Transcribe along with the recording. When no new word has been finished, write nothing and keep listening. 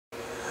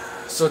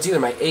So it's either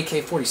my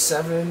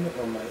AK-47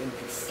 or my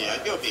MP5. Yeah,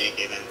 I'd go with the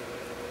AK then.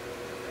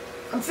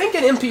 I'm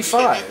thinking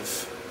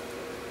MP5.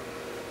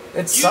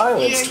 It's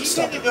silenced. Yeah, you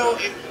tend to go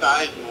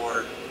inside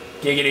more.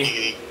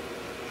 Giggity.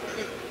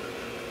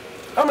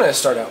 I'm gonna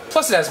start out.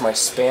 Plus, it has my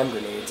spam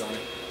grenades on it.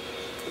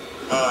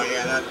 Oh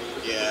yeah,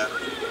 yeah.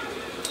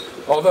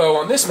 Although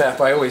on this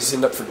map, I always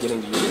end up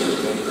forgetting to use the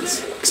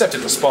grenades, except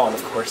at the spawn,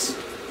 of course.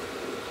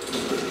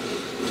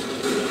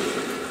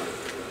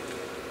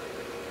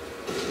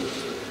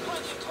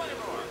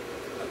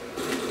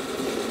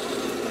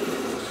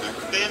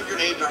 Spam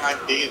grenades are my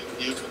biggest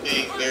nuke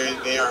thing.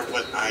 They are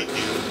what I do.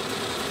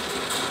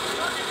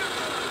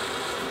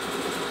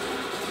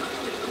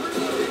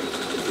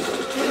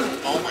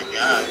 Oh my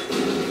god.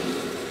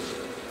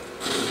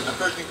 That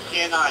person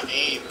cannot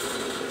aim.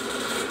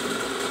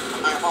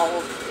 I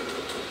almost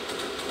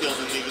killed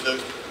him even though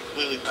he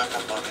completely stuck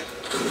up on it.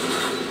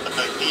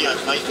 But yeah,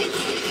 it might be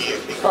cheaty, I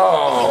think.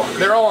 Oh,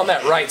 they're all on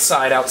that right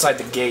side outside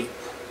the gate.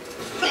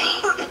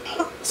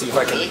 See if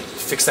I can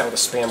fix that with a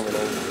spam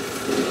grenade.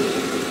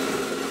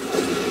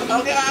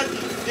 Oh god!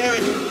 Damn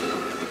it!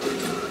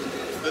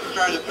 Let's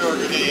try to throw a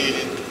grenade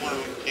and one of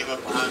them came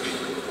up behind me.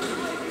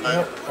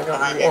 Yep, I got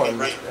one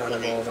right out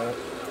of all that.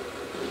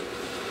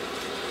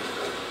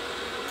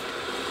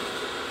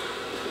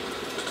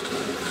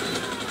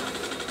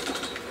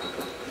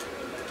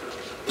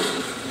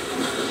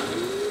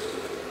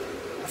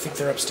 I think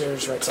they're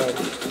upstairs, right side.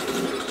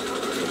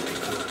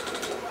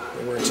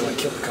 They were until I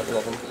killed a couple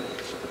of them.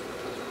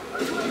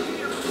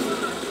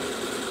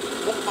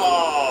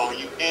 Oh,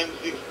 you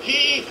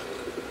M16!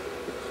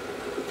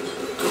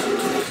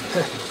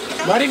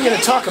 I'm not even going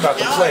to talk about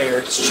the player,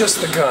 it's just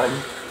the gun.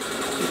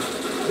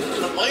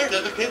 The player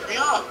doesn't piss me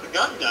off, the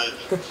gun does.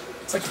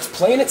 It's like it's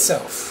playing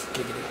itself.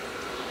 Giggity.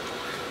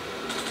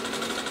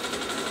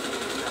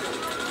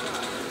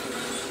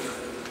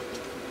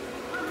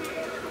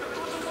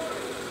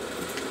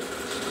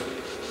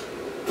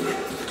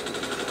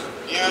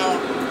 You know,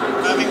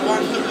 having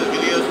watched some of the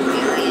videos where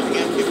you're using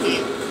M15,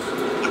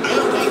 I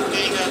don't think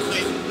saying that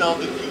plays itself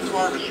is too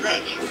far of a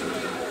stretch.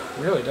 It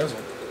really doesn't.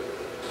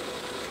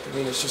 I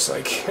mean, it's just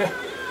like,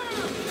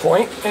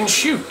 point and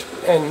shoot,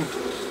 and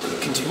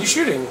continue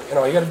shooting, and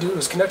all you gotta do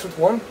is connect with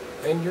one,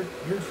 and you're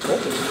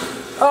golden.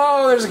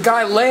 Oh, there's a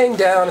guy laying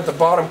down at the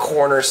bottom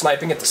corner,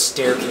 sniping at the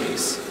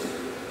staircase.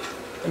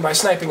 And by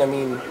sniping, I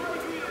mean,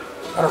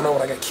 I don't know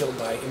what I got killed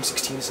by,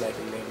 M16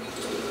 sniping, maybe.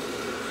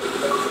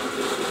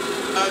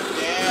 Oh,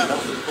 damn.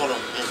 Hold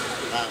on.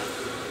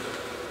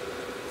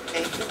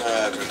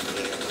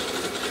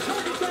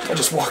 I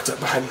just walked up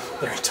behind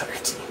their entire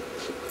team.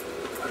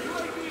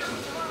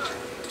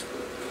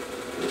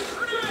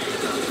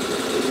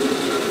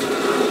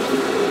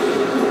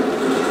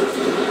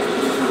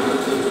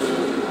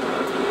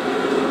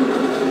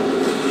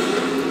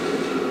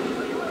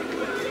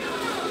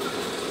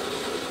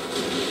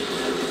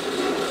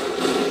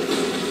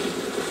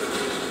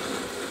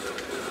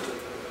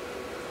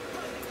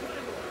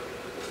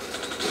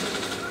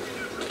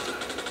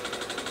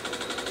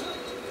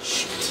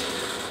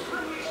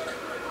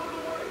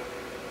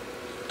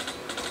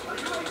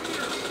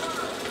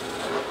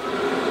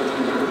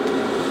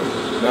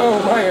 No,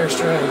 my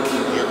airstrike.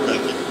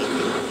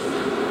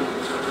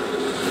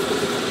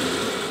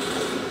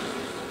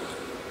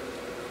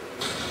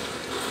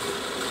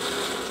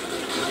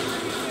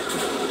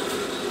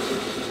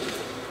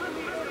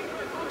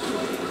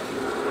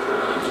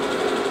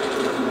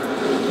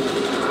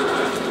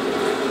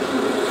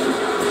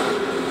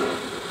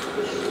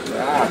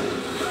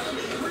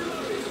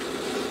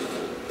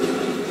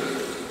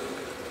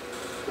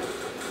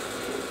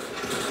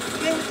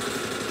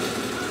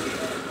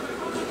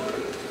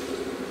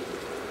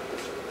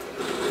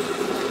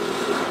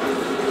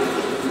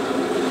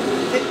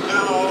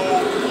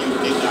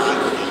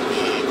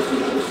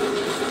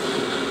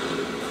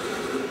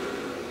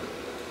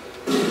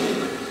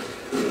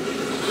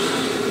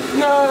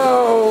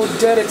 No,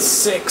 dead at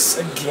 6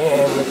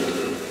 again.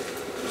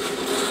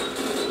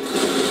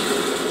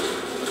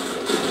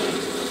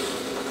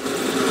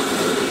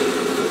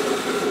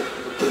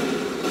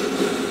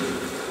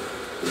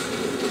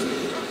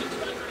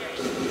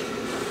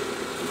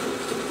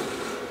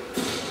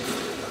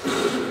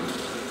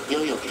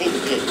 Yo, take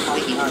this. I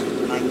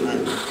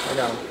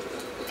got him.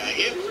 Thank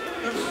you.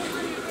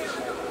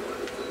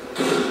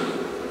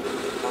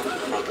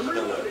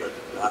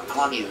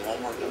 I need one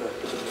more bullet.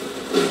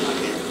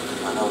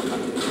 I know it's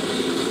coming.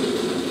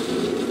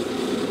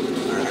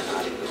 Alright, I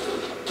got it.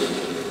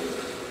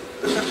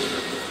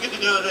 Good to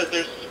know that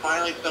there's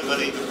finally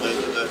somebody who plays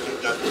with us who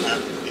doesn't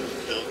have to get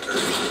killed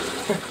first.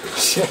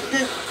 Shit.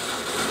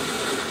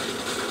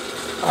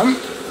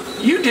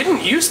 You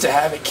didn't used to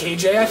have it,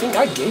 KJ. I think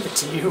I gave it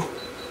to you.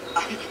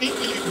 I think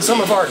you did.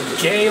 Some of our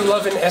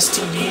gay-loving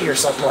STD or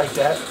something like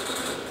that.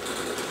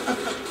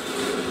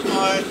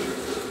 What?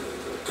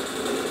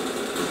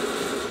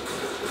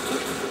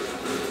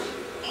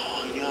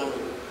 Oh, yo.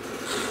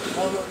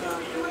 Oh,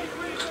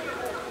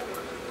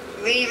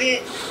 no. Leave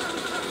it.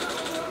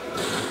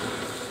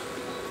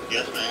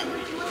 Yes, ma'am.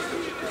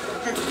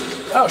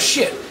 Oh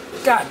shit!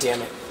 God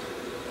damn it!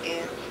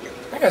 And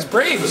That guy's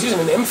brave. He's using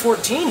an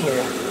M14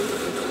 here.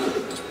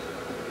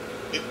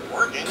 it's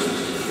working.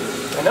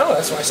 I know.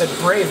 That's why I said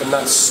brave and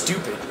not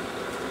stupid.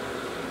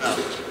 No,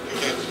 you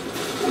can't.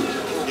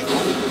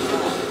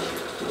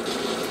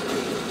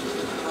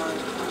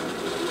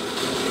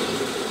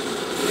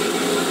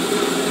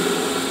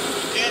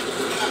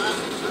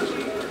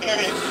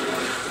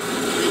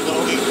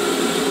 Reloading.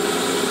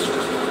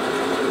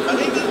 I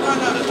think this one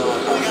out of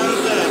going out of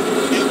the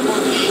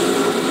M14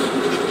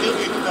 to kill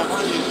me with the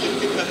hunches just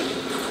because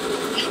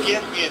he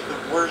gets me at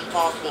the worst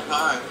possible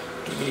time.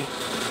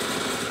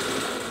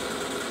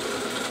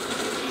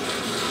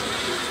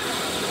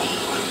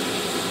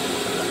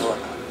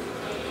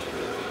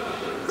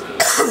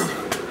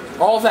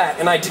 All that,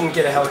 and I didn't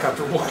get a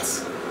helicopter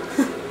once.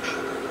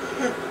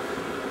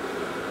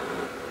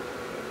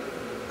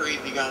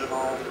 Crazy got it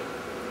all.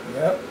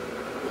 Yep.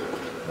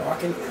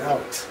 Rocking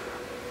out.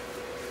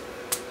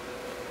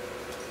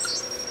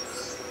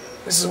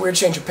 This is a weird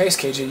change of pace,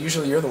 KJ.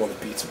 Usually you're the one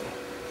that beats me.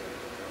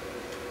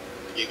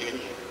 You can